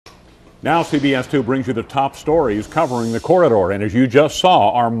Now CBS 2 brings you the top stories covering the corridor. And as you just saw,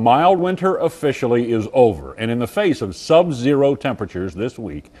 our mild winter officially is over. And in the face of sub-zero temperatures this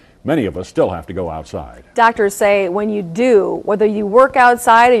week, many of us still have to go outside. Doctors say when you do, whether you work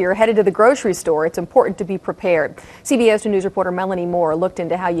outside or you're headed to the grocery store, it's important to be prepared. CBS 2 News reporter Melanie Moore looked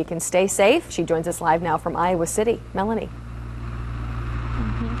into how you can stay safe. She joins us live now from Iowa City. Melanie.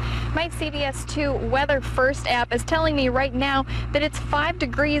 My CBS 2 Weather First app is telling me right now that it's 5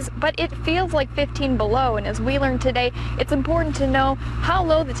 degrees, but it feels like 15 below. And as we learned today, it's important to know how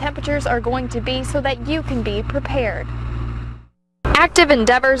low the temperatures are going to be so that you can be prepared. Active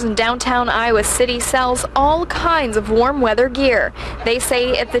Endeavors in downtown Iowa City sells all kinds of warm weather gear. They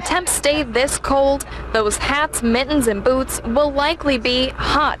say if the temps stay this cold, those hats, mittens, and boots will likely be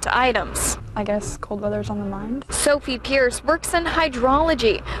hot items. I guess cold weather's on the mind. Sophie Pierce works in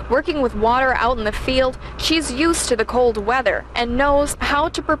hydrology. Working with water out in the field, she's used to the cold weather and knows how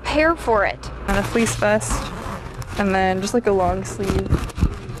to prepare for it. And a fleece vest, and then just like a long sleeve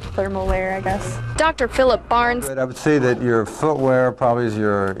thermal layer, I guess. Dr. Philip Barnes. I would say that your footwear probably is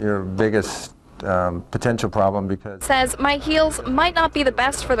your biggest potential problem, because says my heels might not be the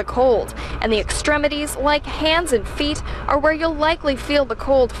best for the cold, and the extremities like hands and feet are where you'll likely feel the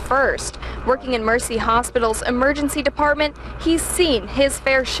cold first. Working in Mercy Hospital's emergency department, he's seen his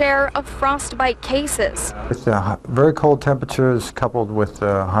fair share of frostbite cases. With the very cold temperatures coupled with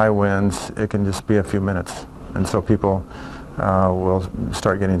high winds, it can just be a few minutes, and so people will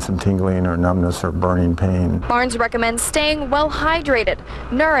start getting some tingling or numbness or burning pain. Barnes recommends staying well hydrated,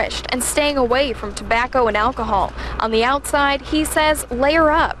 nourished, and staying away from tobacco and alcohol. On the outside, he says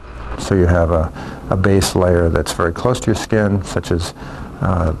layer up. So you have a base layer that's very close to your skin, such as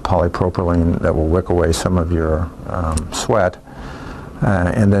polypropylene, that will wick away some of your sweat.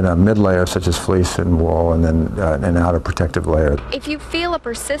 And then a mid layer such as fleece and wool, and then an outer protective layer. If you feel a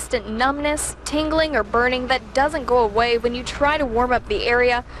persistent numbness, tingling, or burning that doesn't go away when you try to warm up the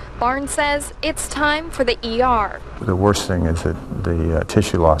area, Barnes says it's time for the ER. The worst thing is that the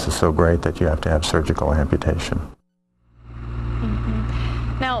tissue loss is so great that you have to have surgical amputation.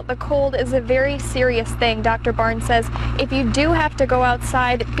 Now, the cold is a very serious thing. Dr. Barnes says if you do have to go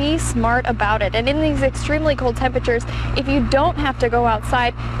outside, be smart about it. And in these extremely cold temperatures, if you don't have to go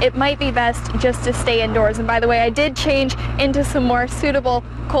outside, it might be best just to stay indoors. And by the way, I did change into some more suitable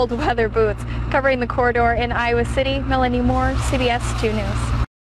cold weather boots. Covering the corridor in Iowa City, Melanie Moore, CBS 2 News.